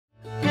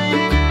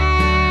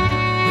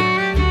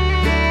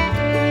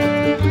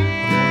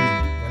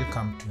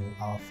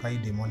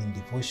Friday morning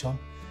devotion.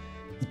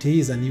 It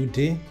is a new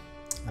day,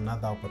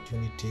 another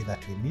opportunity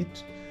that we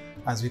meet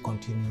as we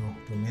continue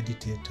to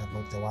meditate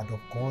about the Word of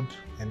God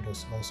and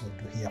also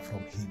to hear from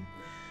Him.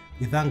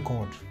 We thank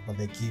God for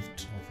the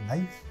gift of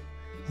life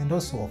and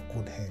also of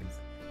good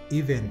health.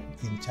 Even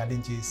in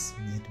challenges,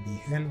 may it be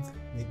health,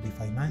 may it be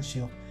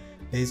financial,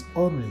 there is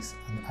always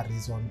a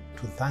reason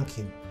to thank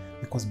Him,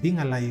 because being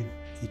alive,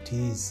 it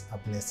is a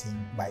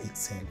blessing by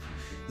itself.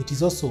 It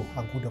is also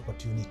a good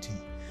opportunity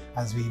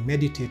as we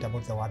meditate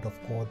about the Word of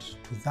God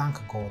to thank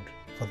God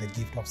for the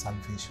gift of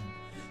salvation.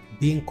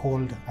 Being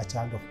called a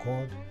child of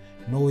God,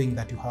 knowing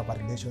that you have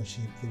a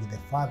relationship with the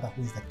Father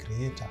who is the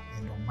Creator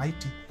and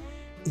Almighty,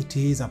 it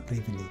is a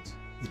privilege.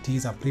 It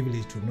is a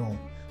privilege to know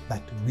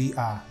that we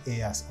are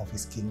heirs of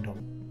His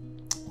kingdom.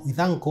 We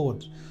thank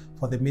God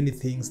for the many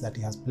things that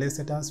He has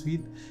blessed us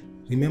with,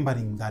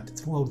 remembering that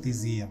throughout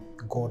this year,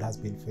 God has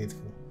been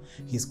faithful.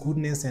 His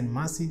goodness and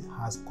mercy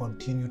has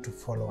continued to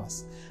follow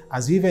us.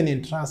 As we even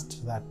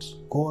entrust that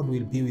God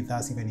will be with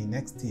us even in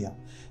next year,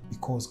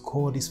 because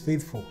God is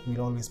faithful,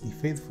 will always be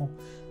faithful,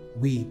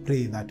 we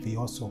pray that we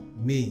also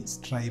may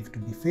strive to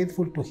be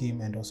faithful to Him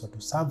and also to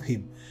serve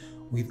Him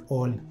with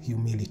all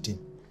humility.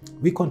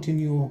 We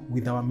continue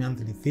with our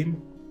monthly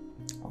theme.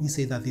 We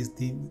say that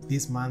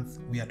this month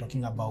we are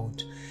talking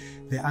about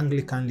the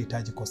Anglican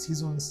liturgical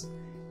seasons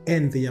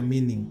and their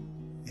meaning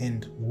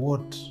and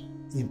what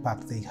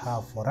impact they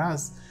have for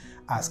us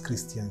as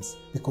Christians,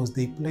 because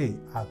they play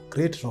a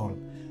great role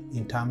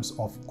in terms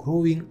of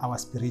growing our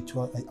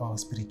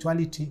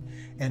spirituality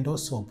and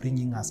also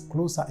bringing us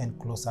closer and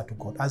closer to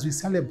God. As we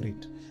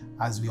celebrate,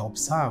 as we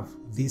observe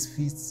these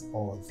feasts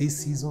or these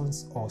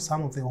seasons or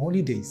some of the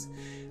holidays,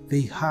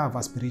 they have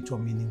a spiritual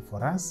meaning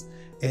for us.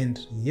 And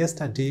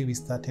yesterday we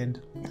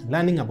started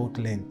learning about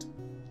Lent,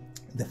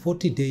 the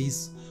 40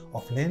 days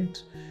of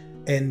Lent,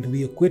 and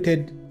we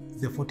equated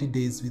the 40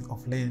 days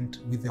of Lent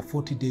with the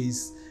 40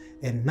 days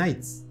and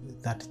nights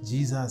that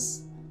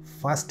Jesus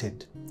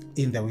fasted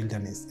in the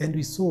wilderness. And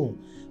we saw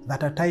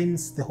that at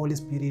times the Holy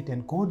Spirit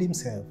and God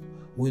Himself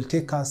will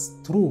take us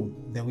through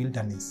the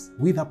wilderness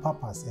with a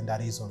purpose and a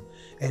reason,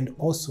 and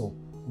also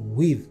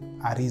with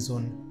a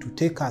reason to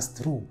take us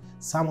through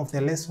some of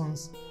the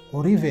lessons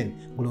or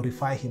even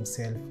glorify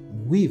Himself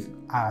with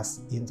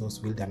us in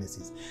those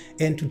wildernesses.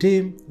 And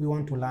today we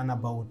want to learn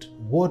about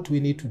what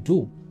we need to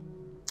do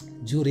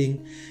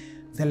during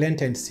the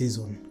Lenten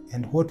season,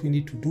 and what we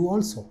need to do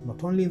also,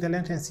 not only in the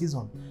Lenten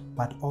season,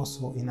 but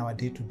also in our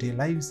day-to-day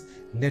lives.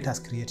 Let us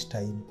create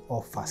time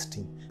of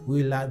fasting.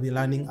 We will be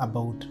learning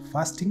about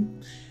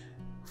fasting.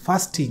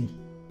 Fasting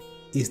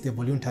is the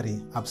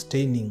voluntary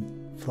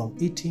abstaining from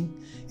eating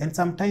and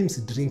sometimes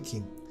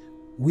drinking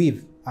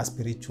with a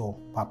spiritual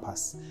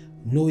purpose,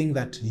 knowing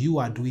that you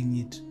are doing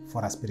it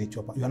for a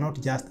spiritual purpose. You are not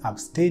just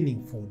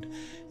abstaining food.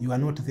 You are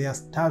not there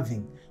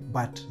starving,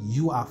 but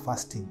you are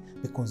fasting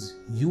because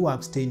you are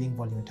abstaining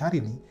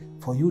voluntarily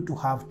for you to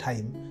have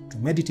time to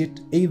meditate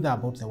either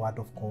about the Word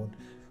of God,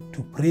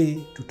 to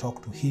pray, to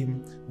talk to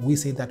Him. We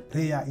say that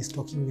prayer is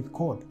talking with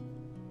God.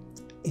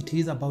 It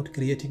is about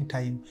creating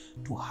time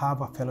to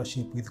have a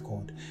fellowship with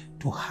God,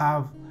 to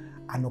have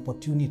an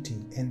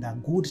opportunity and a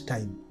good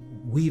time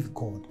with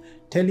God,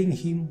 telling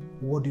Him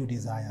what you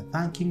desire,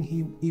 thanking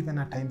Him even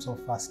at times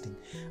of fasting.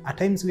 At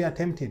times we are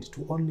tempted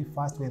to only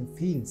fast when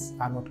things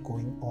are not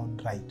going on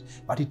right,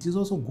 but it is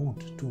also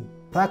good to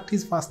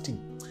practice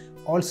fasting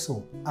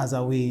also as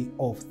a way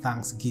of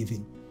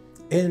thanksgiving.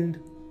 And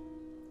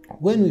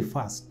when we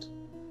fast,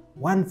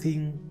 one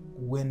thing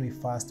when we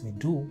fast we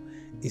do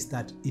is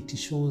that it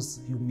shows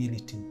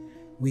humility.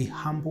 We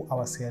humble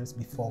ourselves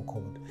before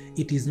God.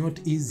 It is not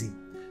easy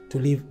to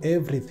leave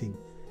everything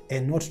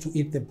and not to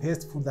eat the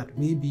best food that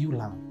maybe you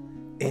love,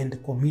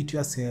 and commit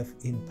yourself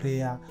in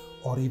prayer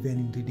or even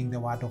in reading the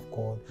Word of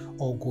God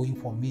or going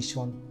for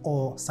mission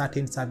or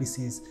certain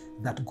services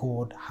that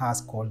God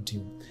has called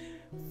you.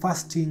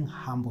 Fasting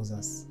humbles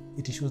us.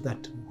 It shows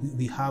that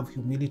we have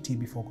humility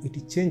before God.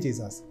 It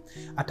changes us.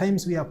 At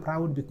times we are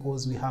proud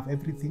because we have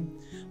everything,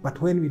 but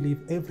when we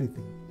leave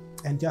everything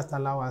and just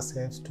allow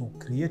ourselves to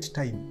create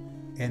time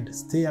and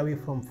stay away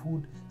from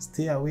food,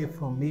 stay away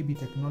from maybe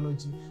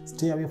technology,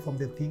 stay away from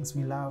the things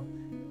we love,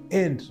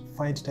 and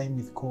find time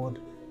with God,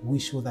 we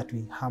show that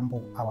we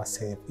humble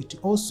ourselves. It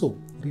also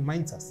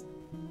reminds us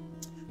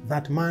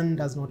that man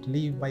does not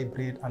live by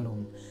bread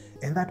alone.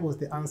 And that was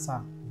the answer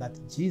that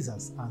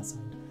Jesus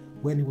answered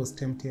when He was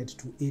tempted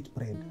to eat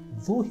bread.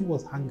 Though He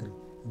was hungry,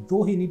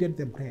 though He needed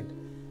the bread,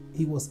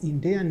 He was in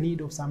dire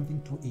need of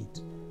something to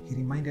eat. He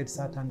reminded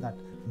Satan that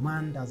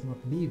man does not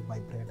live by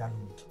bread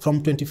alone.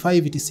 From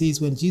 25 it says,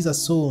 when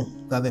Jesus saw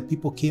that the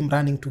people came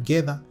running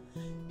together,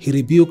 He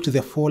rebuked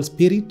the false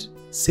spirit,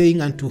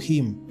 saying unto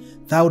him,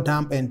 Thou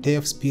dumb and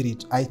deaf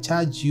spirit, I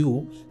charge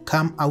you,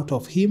 come out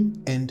of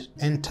him and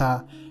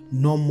enter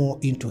no more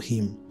into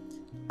him.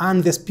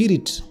 And the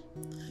spirit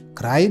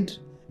cried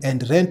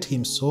and rent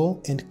him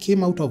so, and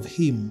came out of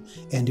him,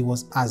 and he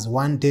was as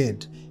one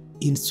dead,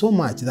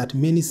 insomuch that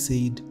many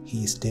said,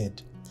 He is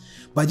dead.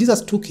 But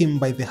Jesus took him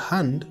by the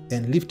hand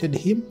and lifted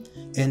him,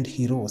 and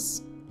he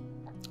rose.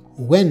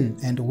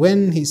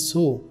 When he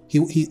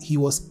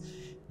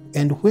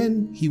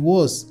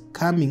was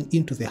coming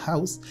into the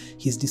house,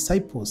 his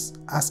disciples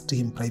asked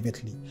him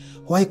privately,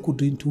 "Why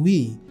couldn't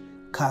we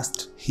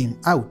cast him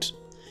out?"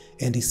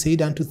 And he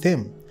said unto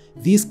them,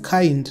 "This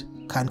kind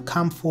can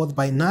come forth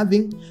by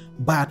nothing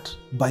but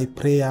by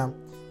prayer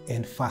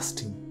and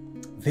fasting."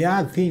 There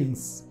are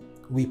things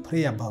we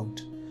pray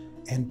about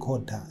and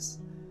God does.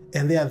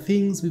 And there are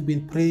things we've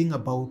been praying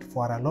about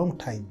for a long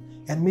time,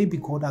 and maybe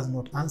God has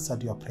not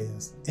answered your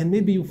prayers. And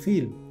maybe you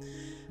feel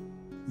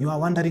you are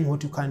wondering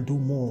what you can do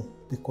more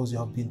because you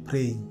have been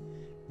praying.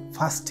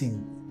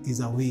 Fasting is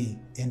a way,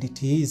 and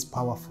it is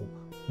powerful.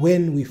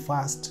 When we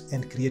fast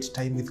and create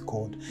time with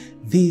God,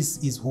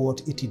 this is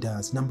what it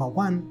does. Number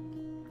one,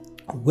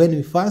 when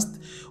we fast,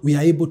 we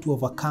are able to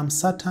overcome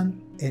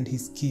Satan and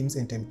his schemes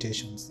and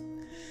temptations.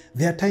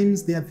 There are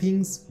times, there are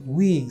things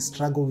we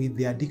struggle with,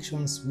 the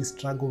addictions we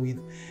struggle with.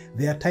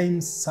 There are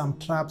times, some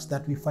traps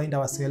that we find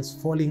ourselves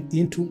falling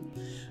into.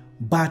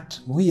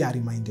 But we are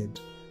reminded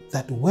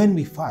that when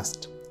we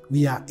fast,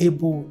 we are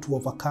able to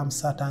overcome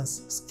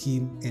Satan's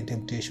scheme and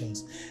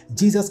temptations.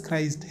 Jesus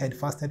Christ had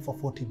fasted for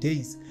 40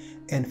 days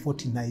and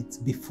 40 nights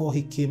before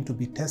he came to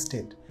be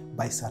tested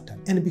by Satan.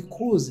 And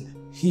because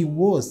he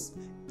was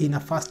in a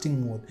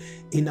fasting mode,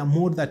 in a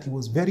mode that he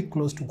was very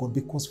close to God,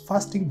 because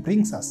fasting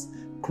brings us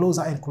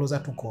closer and closer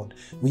to God.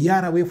 We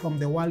are away from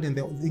the world and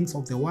the things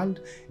of the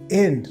world,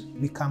 and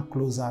we come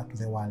closer to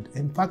the world.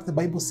 In fact, the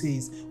Bible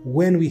says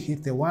when we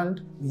hate the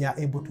world, we are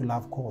able to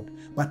love God.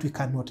 But we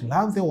cannot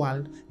love the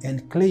world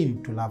and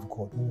claim to love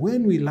God.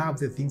 When we love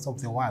the things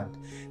of the world,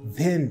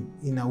 then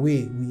in a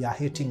way we are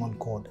hating on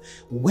God.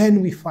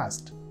 When we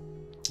fast,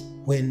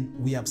 when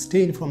we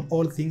abstain from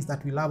all things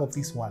that we love of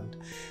this world,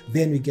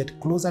 then we get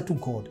closer to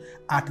God.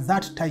 At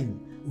that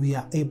time, we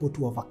are able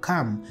to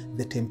overcome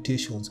the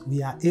temptations.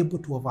 We are able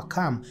to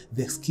overcome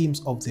the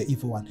schemes of the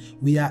evil one.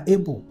 We are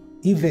able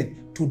even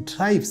to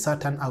drive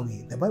Satan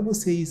away. The Bible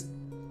says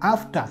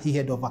after he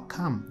had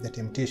overcome the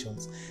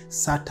temptations,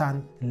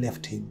 Satan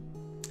left him.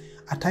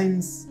 At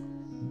times,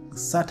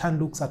 Satan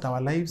looks at our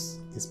lives,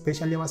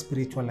 especially our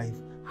spiritual life,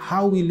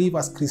 how we live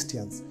as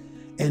Christians,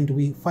 and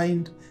he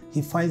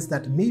finds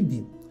that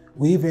maybe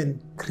we even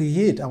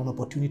create an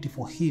opportunity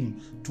for him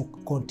to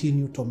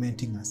continue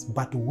tormenting us.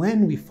 But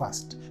when we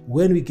fast,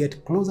 when we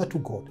get closer to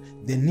God,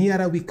 the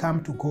nearer we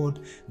come to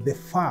God, the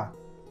far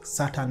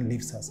Satan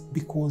leaves us,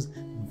 because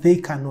they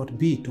cannot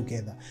be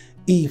together.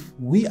 If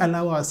we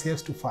allow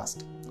ourselves to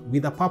fast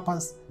with a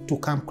purpose to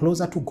come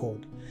closer to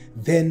God,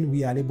 then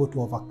we are able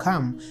to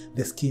overcome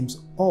the schemes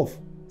of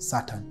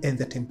Satan and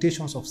the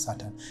temptations of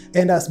Satan.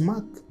 And as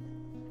Mark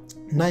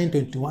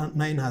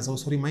 9:21 has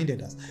also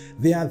reminded us,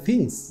 there are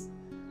things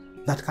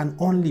that can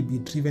only be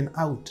driven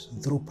out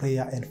through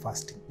prayer and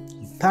fasting.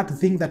 That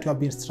thing that you have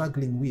been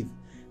struggling with,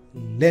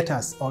 let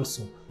us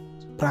also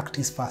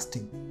practice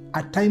fasting.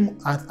 At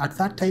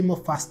that time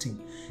of fasting,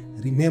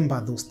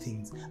 remember those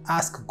things.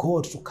 Ask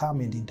God to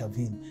come and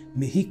intervene.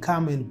 May he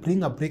come and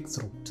bring a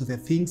breakthrough to the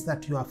things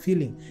that you are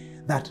feeling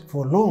that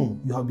for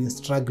long you have been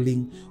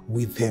struggling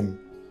with them.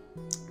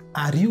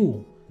 Are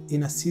you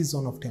in a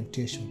season of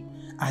temptation?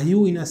 Are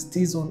you in a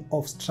season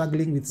of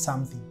struggling with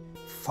something?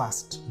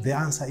 Fast. The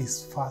answer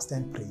is fast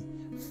and pray.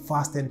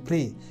 Fast and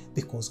pray,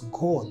 because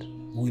God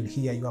will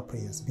hear your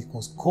prayers,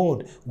 because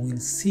God will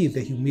see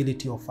the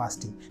humility of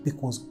fasting,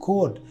 because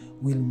God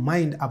will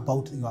mind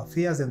about your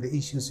affairs and the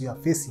issues you are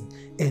facing,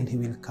 and he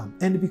will come.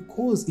 And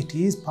because it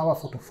is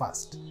powerful to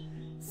fast,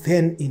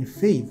 then in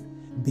faith,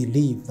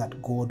 believe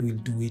that God will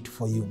do it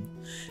for you.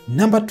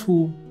 Number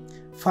 2,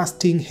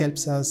 fasting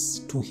helps us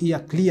to hear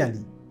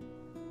clearly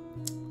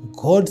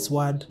God's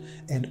word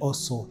and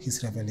also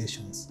his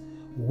revelations.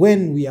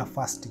 When we are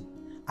fasting,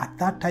 at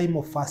that time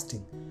of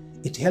fasting,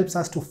 it helps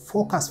us to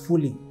focus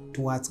fully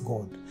towards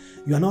God.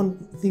 You are not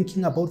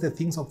thinking about the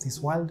things of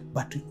this world,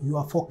 but you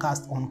are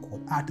focused on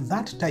God. At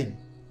that time,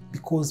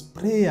 because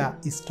prayer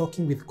is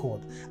talking with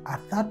God,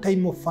 at that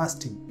time of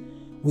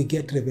fasting, we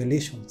get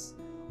revelations.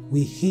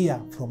 We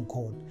hear from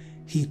God.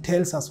 He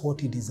tells us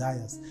what he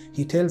desires.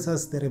 He tells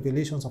us the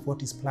revelations of what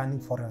he's planning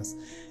for us.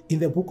 In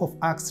the book of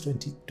Acts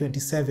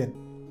 27,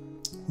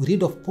 we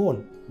read of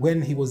Paul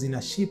when he was in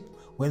a ship,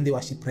 when they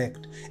were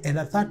shipwrecked. And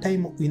at that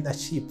time in the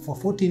ship, for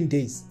 14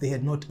 days, they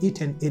had not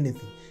eaten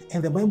anything.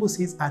 And the Bible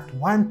says at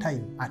one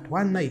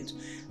night,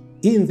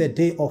 in the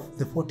day of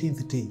the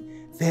 14th day,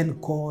 then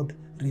God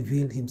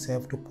revealed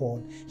himself to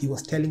Paul. He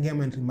was telling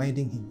him and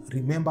reminding him,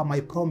 remember my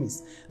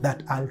promise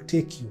that I'll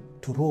take you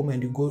to Rome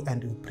and you go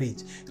and you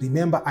preach.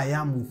 Remember, I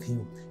am with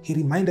you. He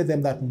reminded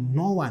them that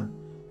no one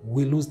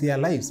will lose their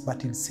lives,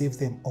 but he'll save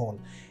them all.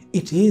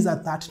 It is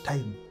at that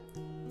time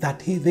that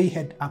they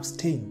had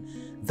abstained,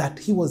 that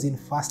he was in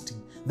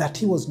fasting, that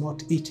he was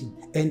not eating.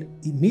 And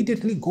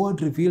immediately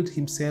God revealed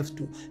himself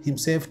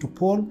to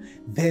Paul.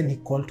 Then he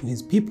called to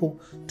his people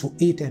to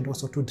eat and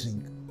also to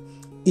drink.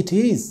 It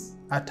is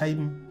a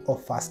time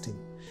of fasting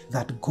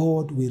that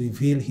God will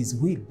reveal his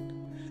will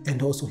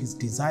and also his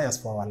desires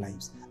for our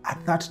lives.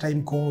 At that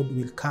time, God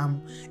will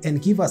come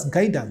and give us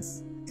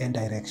guidance and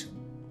direction.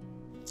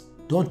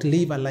 Don't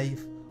live a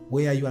life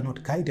where you are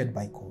not guided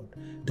by God.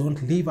 Don't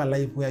live a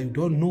life where you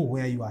don't know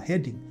where you are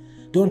heading.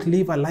 Don't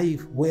live a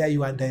life where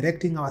you are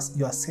directing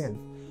yourself.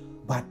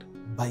 But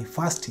by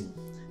fasting,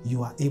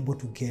 you are able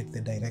to get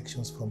the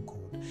directions from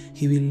God.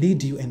 He will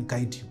lead you and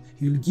guide you.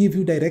 He will give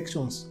you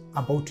directions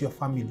about your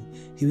family.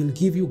 He will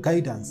give you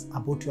guidance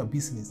about your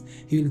business.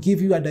 He will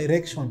give you a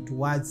direction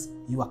towards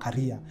your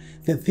career.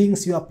 The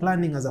things you are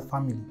planning as a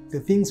family, the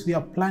things we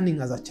are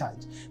planning as a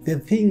church, the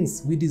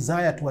things we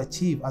desire to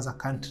achieve as a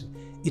country.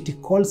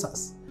 It calls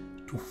us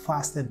to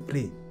fast and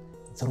pray.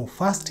 Through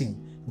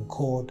fasting,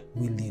 God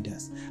will lead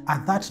us.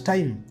 At that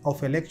time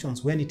of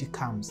elections, when it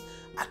comes,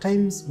 at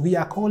times we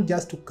are called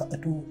just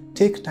to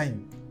take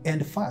time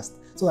and fast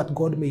so that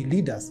God may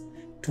lead us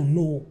to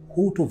know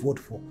who to vote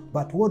for.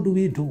 But what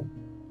do?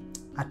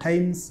 At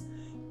times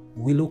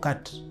we look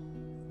at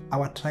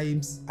our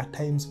tribes, at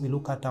times we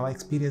look at our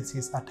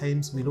experiences, at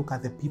times we look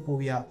at the people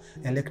we are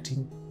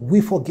electing. We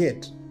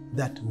forget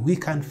that we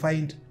can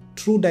find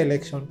true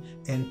direction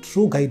and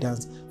true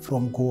guidance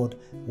from God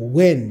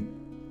when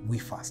we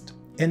fast.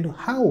 And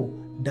how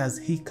does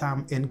He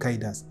come and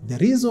guide us? The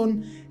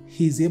reason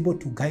He is able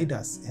to guide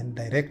us and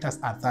direct us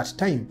at that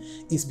time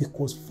is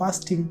because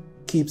fasting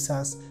keeps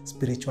us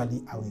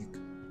spiritually awake.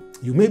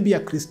 You may be a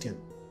Christian,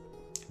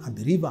 a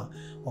believer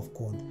of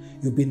God.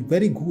 You've been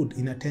very good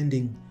in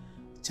attending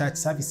church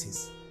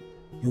services.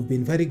 You've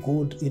been very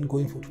good in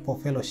going for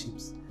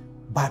fellowships.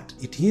 But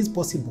it is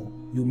possible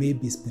you may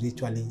be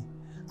spiritually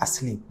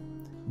asleep.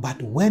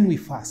 But when we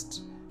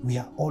fast, we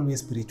are always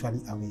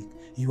spiritually awake.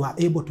 You are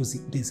able to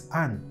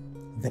discern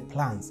the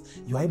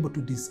plans. You are able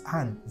to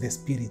discern the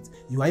spirits.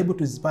 You are able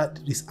to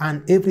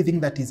discern everything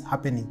that is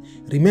happening.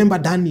 Remember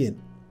Daniel,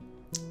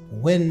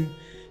 when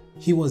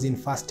he was in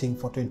fasting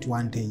for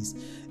 21 days.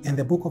 And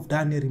the book of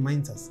Daniel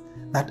reminds us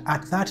that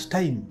at that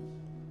time,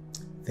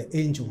 the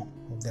angel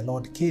of the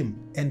Lord came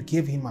and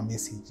gave him a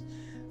message.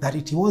 That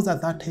it was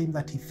at that time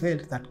that he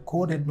felt that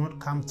God had not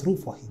come through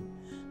for him.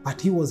 But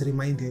he was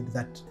reminded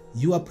that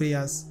your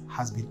prayers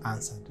has been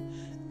answered.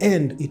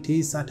 And it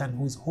is Satan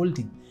who is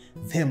holding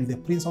them. The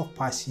prince of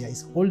Persia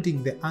is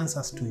holding the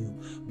answers to you.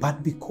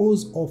 But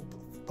because of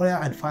prayer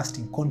and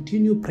fasting,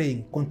 continue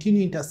praying,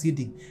 continue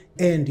interceding,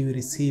 and you will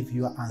receive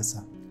your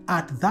answer.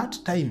 At that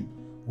time,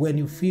 when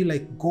you feel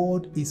like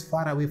God is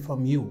far away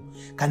from you,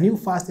 can you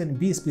fast and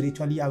be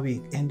spiritually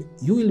awake? And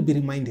you will be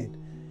reminded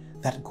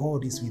that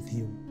God is with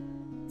you,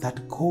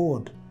 that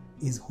God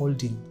is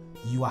holding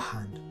your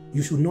hand.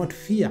 You should not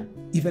fear,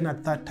 even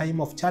at that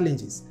time of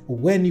challenges.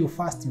 When you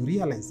fast, you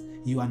realize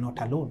you are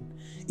not alone.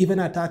 Even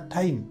at that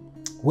time,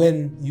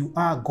 when you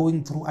are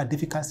going through a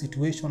difficult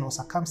situation or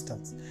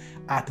circumstance,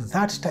 at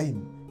that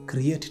time,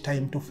 create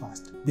time to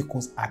fast,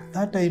 because at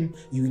that time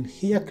you will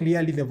hear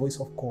clearly the voice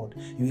of God.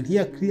 You will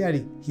hear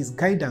clearly His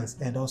guidance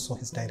and also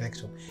His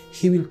direction.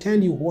 He will tell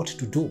you what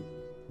to do.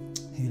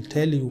 He will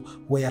tell you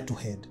where to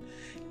head.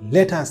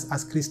 Let us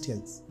as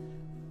Christians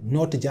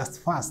not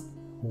just fast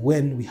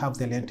when we have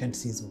the Lenten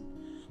season,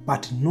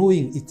 but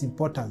knowing its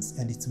importance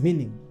and its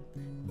meaning.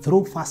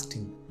 Through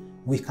fasting,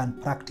 we can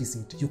practice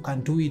it. You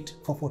can do it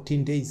for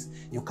 14 days.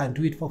 You can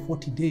do it for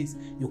 40 days.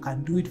 You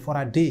can do it for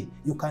a day.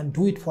 You can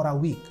do it for a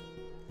week.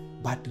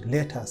 But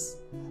let us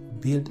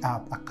build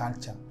up a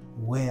culture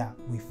where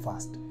we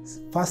fast.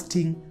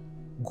 Fasting,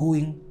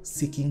 going,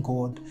 seeking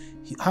God,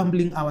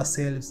 humbling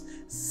ourselves,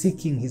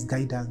 seeking His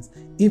guidance.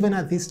 Even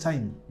at this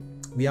time,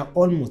 we are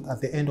almost at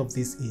the end of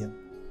this year.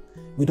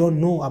 We don't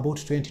know about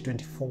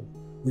 2024.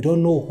 We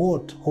don't know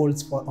what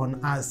holds for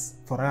us,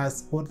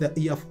 what the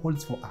year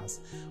holds for us.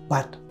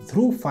 But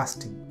through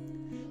fasting,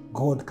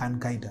 God can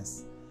guide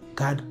us.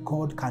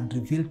 God can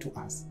reveal to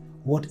us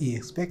what He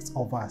expects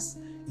of us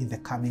in the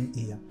coming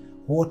year,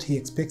 what He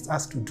expects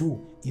us to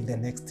do in the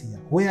next year,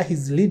 where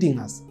He's leading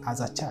us as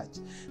a church,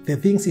 the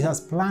things He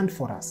has planned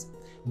for us.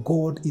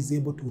 God is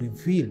able to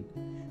reveal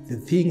the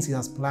things He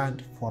has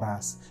planned for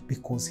us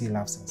because He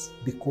loves us,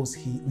 because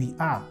we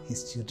are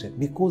His children,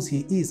 because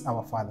He is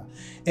our Father.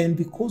 And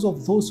because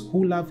of those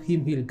who love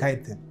Him, He'll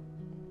guide them.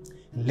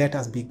 Let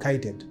us be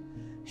guided.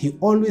 He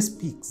always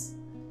speaks,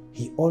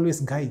 He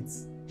always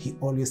guides, He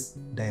always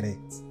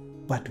directs.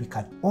 But we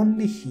can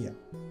only hear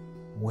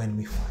when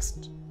we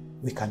fast.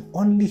 We can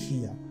only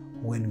hear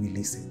when we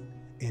listen.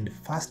 And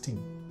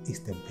fasting is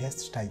the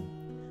best time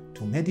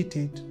to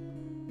meditate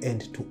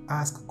and to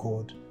ask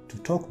God to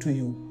talk to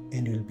you,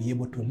 and you'll be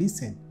able to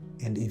listen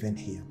and even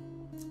hear.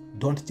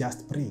 Don't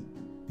just pray,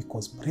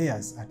 because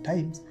prayers at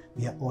times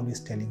we are always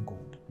telling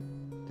God.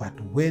 But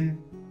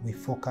when we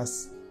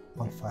focus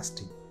on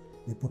fasting,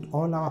 we put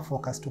all our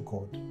focus to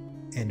God,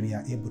 and we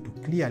are able to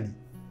clearly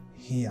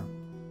hear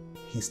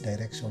His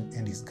direction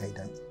and His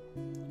guidance.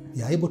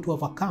 We are able to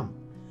overcome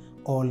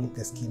all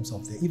the schemes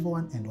of the evil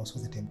one and also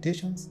the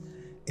temptations,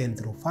 and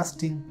through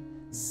fasting,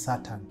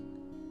 Satan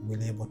will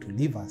be able to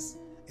leave us,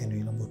 and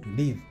we'll be able to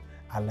live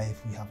a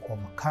life we have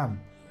overcome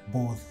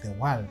both the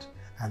world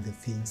and the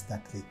things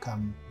that they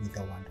come with the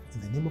world.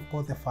 In the name of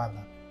God the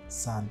Father,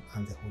 Son,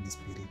 and the Holy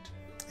Spirit.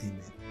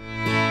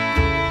 Amen.